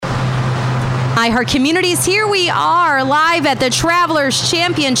iHeart Communities, here we are live at the Travelers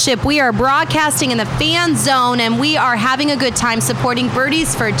Championship. We are broadcasting in the fan zone, and we are having a good time supporting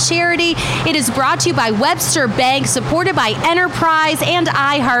Birdies for Charity. It is brought to you by Webster Bank, supported by Enterprise and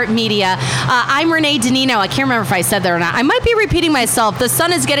iHeart Media. I'm Renee Danino. I can't remember if I said that or not. I might be repeating myself. The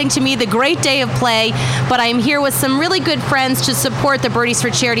sun is getting to me, the great day of play, but I'm here with some really good friends to support the Birdies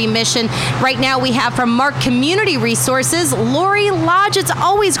for Charity mission. Right now we have from Mark Community Resources, Lori Lodge. It's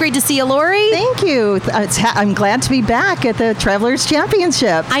always great to see you, Lori. Thank you. I'm glad to be back at the Travelers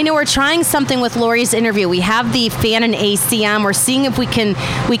Championship. I know we're trying something with Lori's interview. We have the fan and AC on. We're seeing if we can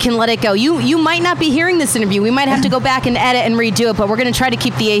let it go. You might not be hearing this interview. We might have to go back and edit and redo it, but we're going to try to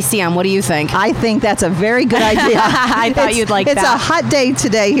keep the AC on. What do you think? I think that's a very good idea. I thought you'd like that. It's a hot day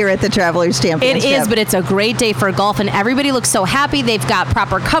today here at the Travelers Championship. It is, but it's a great day for golf, and everybody looks so happy. They've got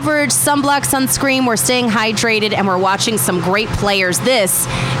proper coverage, sunblock, sunscreen. We're staying hydrated, and we're watching some great players. This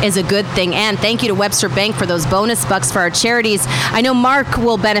is a good thing, and thank you to Webster Bank for those bonus bucks for our charities. I know Mark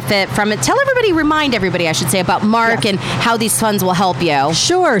will benefit from it. Remind everybody, I should say, about Mark and how these funds will help you.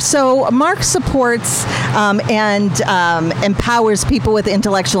 Sure. So Mark supports and empowers people with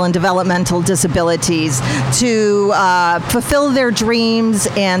intellectual and developmental disabilities to fulfill their dreams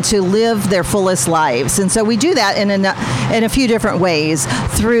and to live their fullest lives. And so we do that in a few different ways,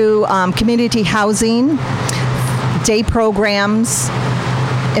 through community housing, day programs,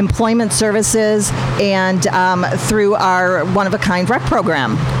 employment services, and through our one-of-a-kind rec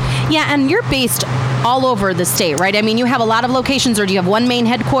program. Yeah, and you're based all over the state, right? I mean, you have a lot of locations, or do you have one main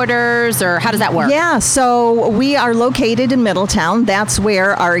headquarters, or how does that work? Yeah, so we are located in Middletown. That's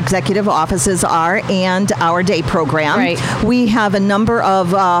where our executive offices are and our day program. Right. We have a number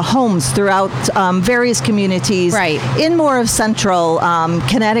of homes throughout various communities in more of central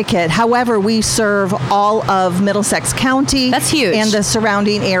Connecticut. However, we serve all of Middlesex County. That's huge. And the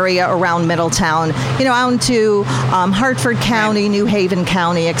surrounding area around Middletown, out into Hartford County, New Haven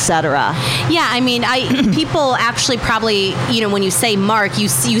County, etc. Yeah, I mean, people actually probably, when you say Mark, you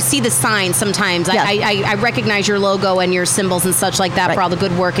see the sign sometimes. Yeah. I recognize your logo and your symbols and such like that for all the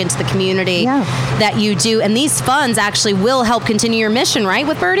good work into the community that you do. And these funds actually will help continue your mission, right,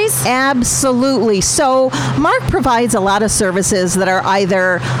 with Birdies? Absolutely. So Mark provides a lot of services that are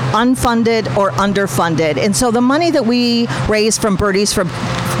either unfunded or underfunded. And so the money that we raise from Birdies for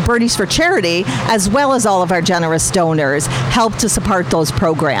Charity, as well as all of our generous donors, help to support those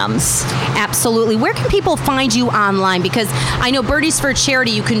programs. Absolutely. Where can people find you online? Because I know Birdies for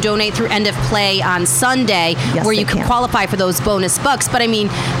Charity, you can donate through End of Play on Sunday, where you can qualify for those bonus bucks. But I mean,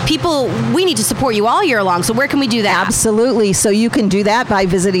 we need to support you all year long. So where can we do that? Absolutely. So you can do that by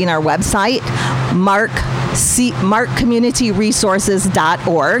visiting our website,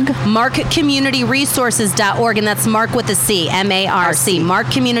 markcommunityresources.org. Markcommunityresources.org, and that's Mark with a C, M-A-R-C.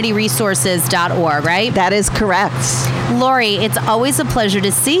 Markcommunityresources.org, right? That is correct. Lori, it's always a pleasure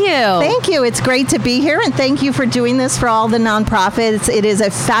to see you. Thank you. It's great to be here, and thank you for doing this for all the nonprofits. It is a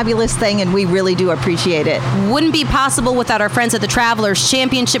fabulous thing, and we really do appreciate it. Wouldn't be possible without our friends at the Travelers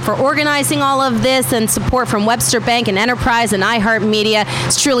Championship for organizing all of this, and support from Webster Bank and Enterprise and iHeart Media.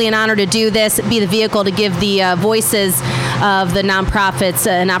 It's truly an honor to do this, be the vehicle to give the voices of the nonprofits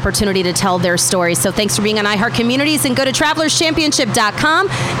an opportunity to tell their stories. So thanks for being on iHeart Communities, and go to travelerchampionship.com.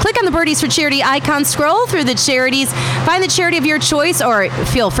 Click on the Birdies for Charity icon, scroll through the charities, find the charity of your choice, or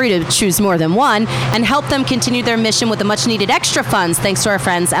feel free to choose more than one, and help them continue their mission with the much needed extra funds thanks to our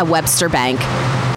friends at Webster Bank.